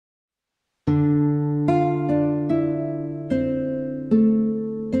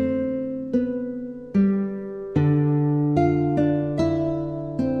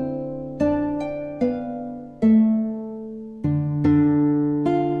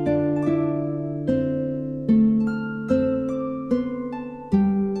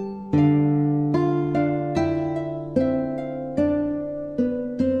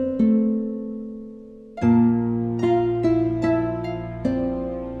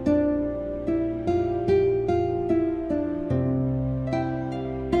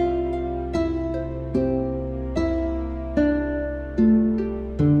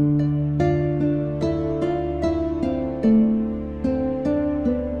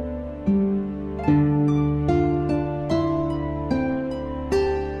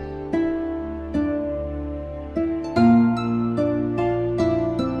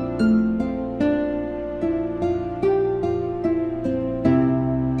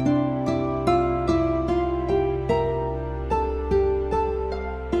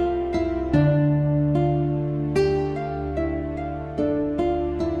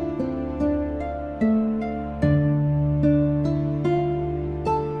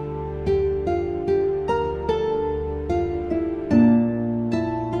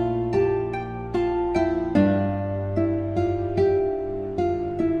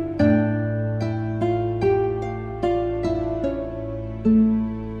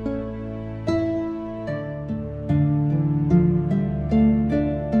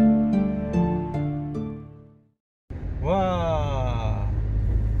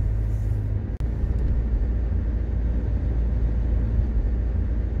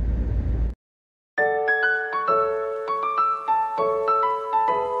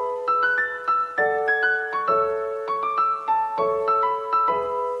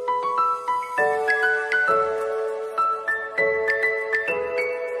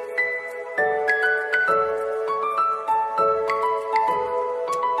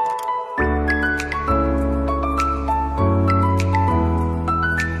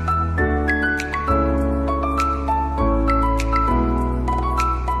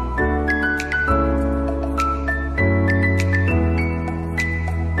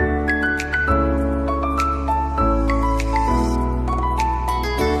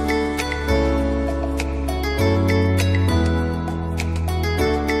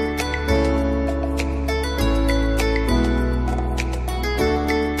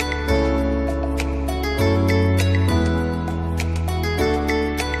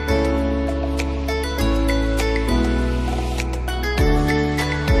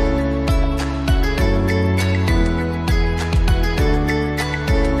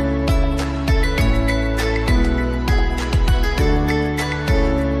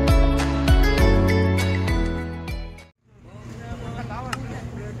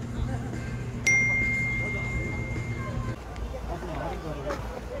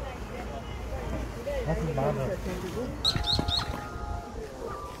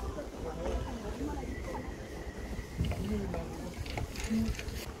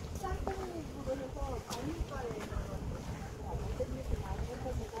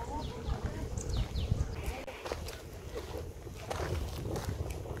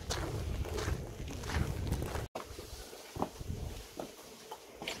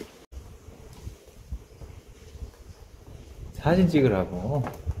사진 찍으라고.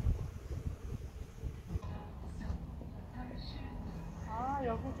 아,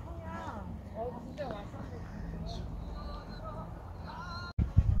 여기 청양. 진짜 맛있어.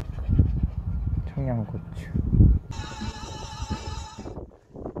 청양고추.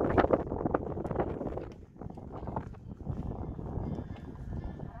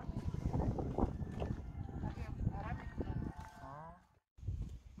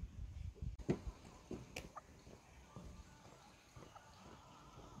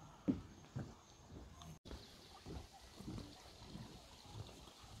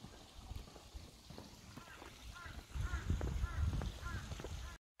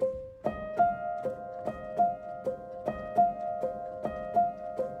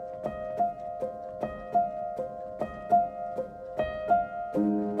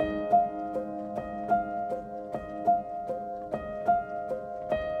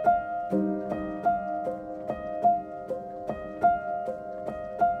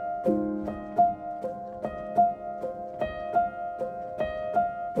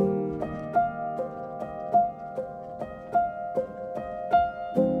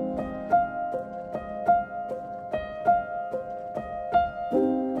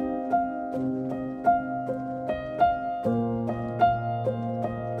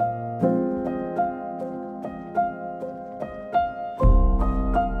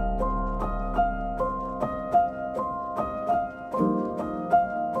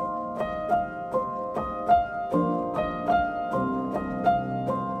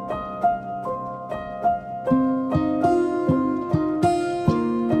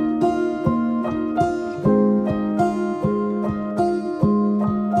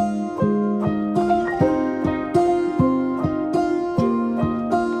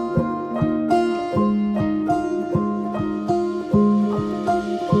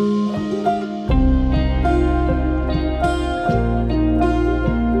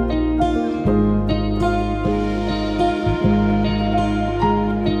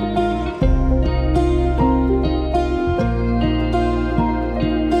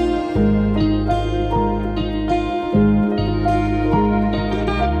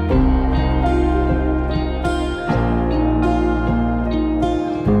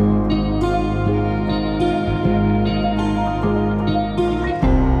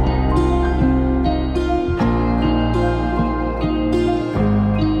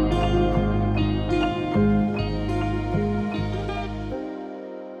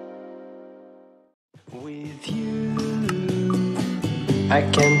 I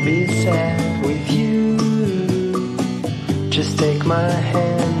can't be sad with you. Just take my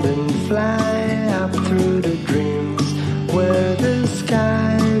hand and fly up through the dreams where the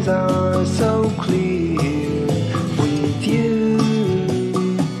skies are so clear. With you,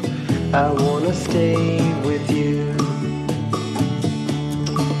 I wanna stay with you.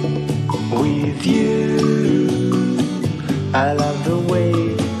 With you, I love the way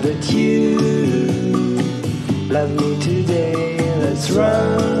that you love me today. Let's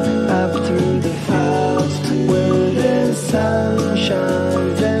run up through the fields where the sun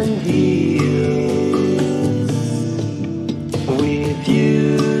shines and heals. With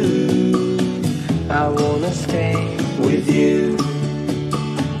you, I wanna stay with you.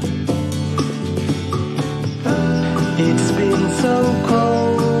 It's been so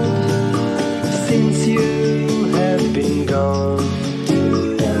cold since you have been gone.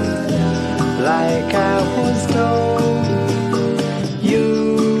 Like I was told,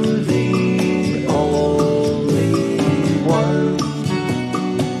 you're the only one.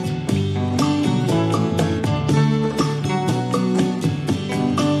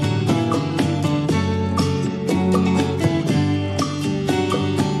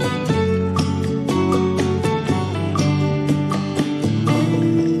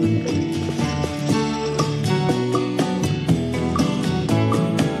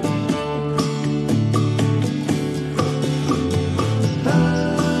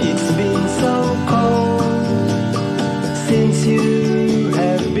 It's been so cold since you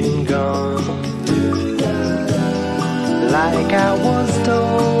have been gone. Like I was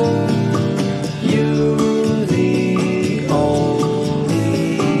told, you're the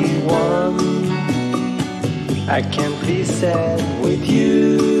only one. I can't be sad with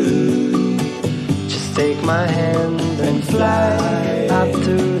you. Just Take my hand and fly up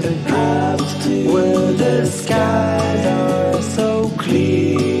to the clouds where the skies are so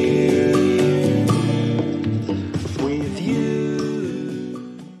clear. With you.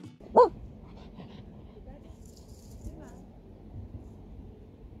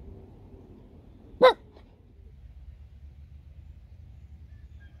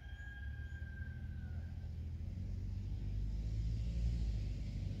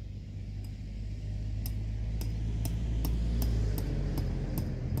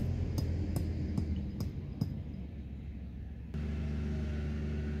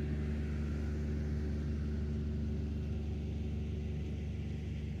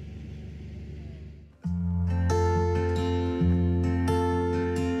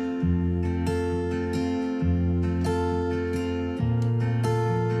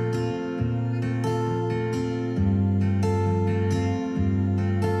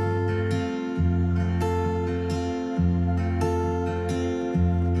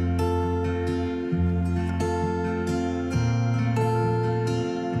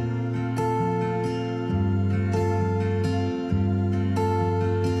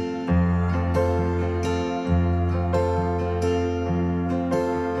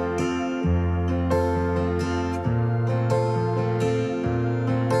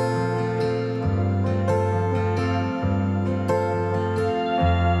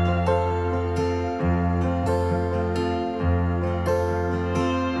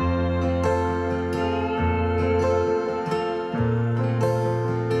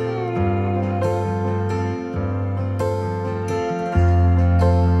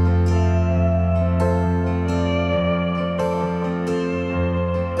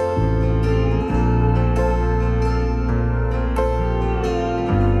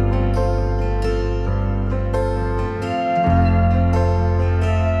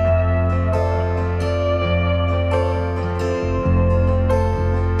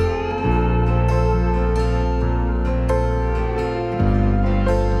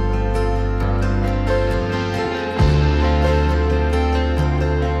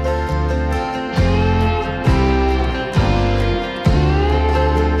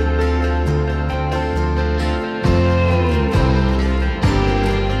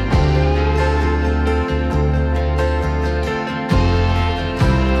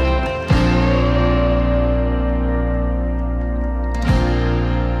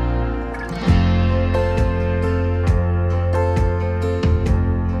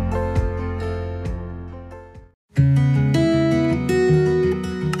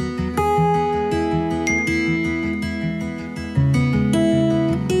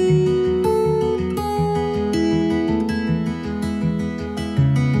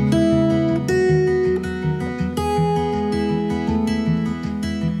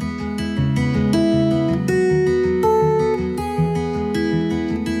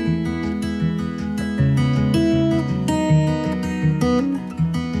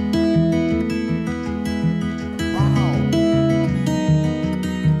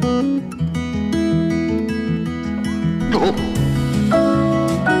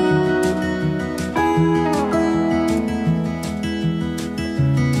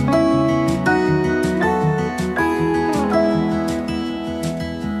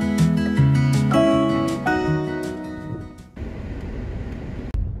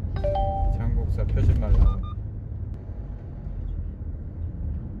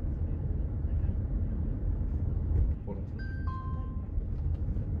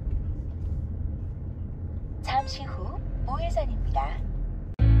 잠시 후 우회전입니다.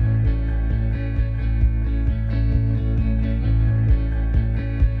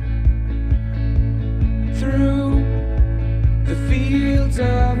 Through the fields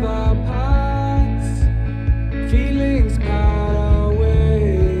of our paths, feelings part our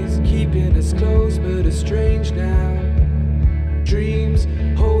ways, keeping us close but estranged now. Dreams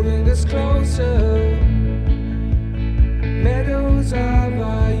holding us closer, meadows of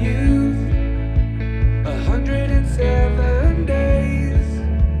our youth, 107 days,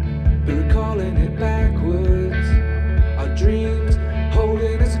 but recalling it backwards. Our dreams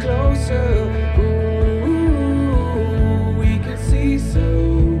holding us closer. Ooh, we can see so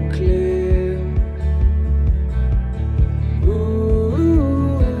clear.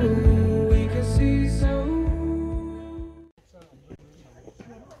 Ooh, we can see so.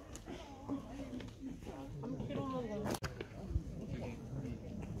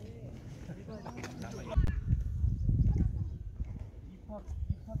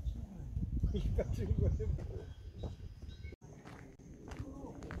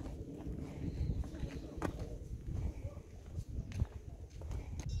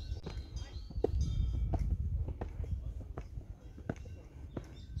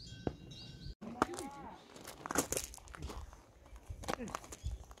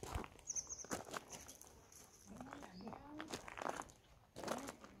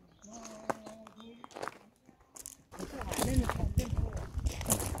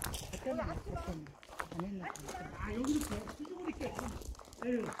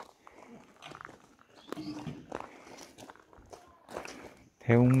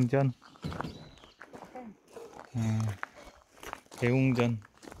 대웅전. 대웅전.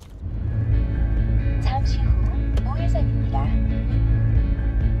 잠시 후 우회전입니다.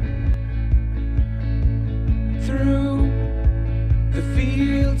 Through the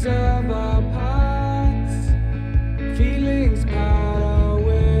fields of our past, feelings part our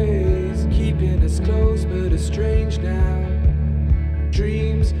ways, keeping us close but estranged now.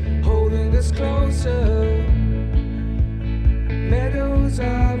 Dreams holding us closer, meadows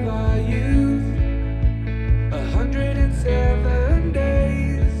of our youth, 107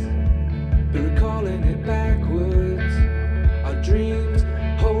 days, but recalling it backwards. Our dreams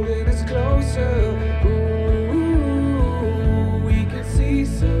holding us closer.